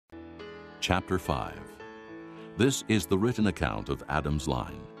Chapter 5. This is the written account of Adam's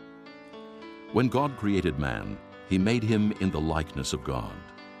line. When God created man, he made him in the likeness of God.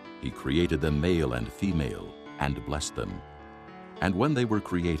 He created them male and female, and blessed them. And when they were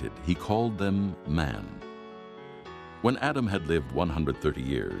created, he called them man. When Adam had lived 130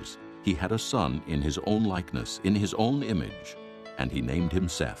 years, he had a son in his own likeness, in his own image, and he named him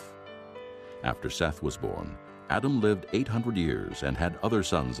Seth. After Seth was born, Adam lived 800 years and had other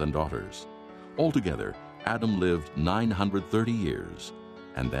sons and daughters. Altogether, Adam lived 930 years,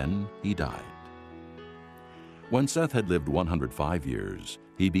 and then he died. When Seth had lived 105 years,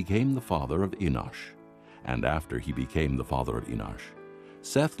 he became the father of Enosh. And after he became the father of Enosh,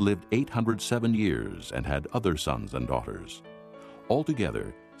 Seth lived 807 years and had other sons and daughters.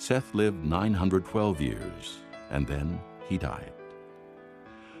 Altogether, Seth lived 912 years, and then he died.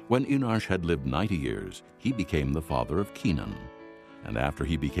 When Enosh had lived 90 years, he became the father of Kenan. And after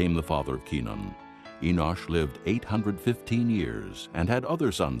he became the father of Kenan, Enosh lived 815 years and had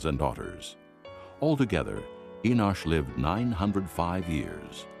other sons and daughters. Altogether, Enosh lived 905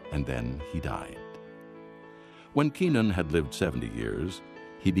 years, and then he died. When Kenan had lived 70 years,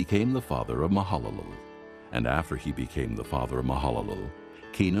 he became the father of Mahalalel. And after he became the father of Mahalalel,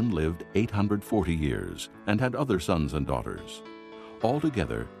 Kenan lived 840 years and had other sons and daughters.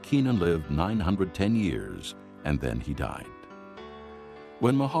 Altogether, Kenan lived 910 years, and then he died.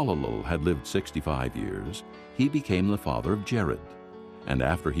 When Mahalalel had lived 65 years, he became the father of Jared. And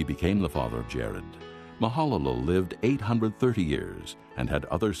after he became the father of Jared, Mahalalel lived 830 years and had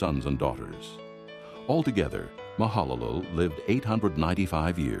other sons and daughters. Altogether, Mahalalel lived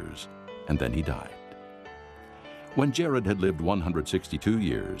 895 years, and then he died. When Jared had lived 162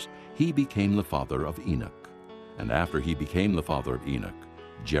 years, he became the father of Enoch. And after he became the father of Enoch,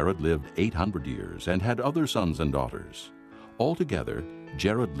 Jared lived 800 years and had other sons and daughters. Altogether,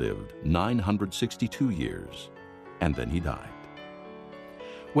 Jared lived 962 years, and then he died.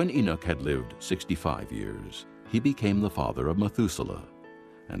 When Enoch had lived 65 years, he became the father of Methuselah.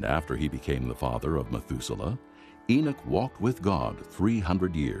 And after he became the father of Methuselah, Enoch walked with God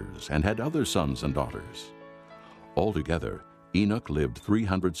 300 years and had other sons and daughters. Altogether, Enoch lived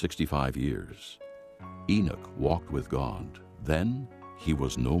 365 years. Enoch walked with God. Then he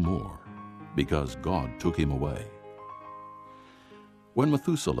was no more, because God took him away. When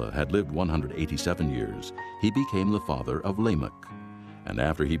Methuselah had lived 187 years, he became the father of Lamech. And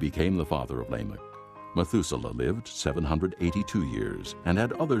after he became the father of Lamech, Methuselah lived 782 years and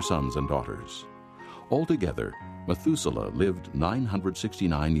had other sons and daughters. Altogether, Methuselah lived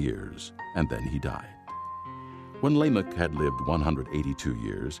 969 years, and then he died. When Lamech had lived 182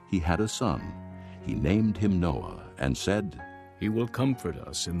 years, he had a son. He named him Noah and said, "He will comfort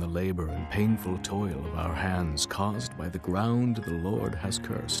us in the labor and painful toil of our hands caused by the ground the Lord has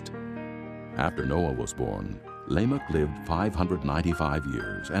cursed." After Noah was born, Lamech lived 595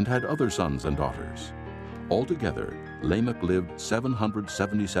 years and had other sons and daughters. Altogether, Lamech lived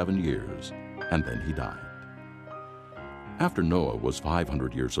 777 years, and then he died. After Noah was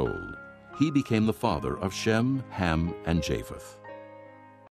 500 years old, he became the father of Shem, Ham, and Japheth.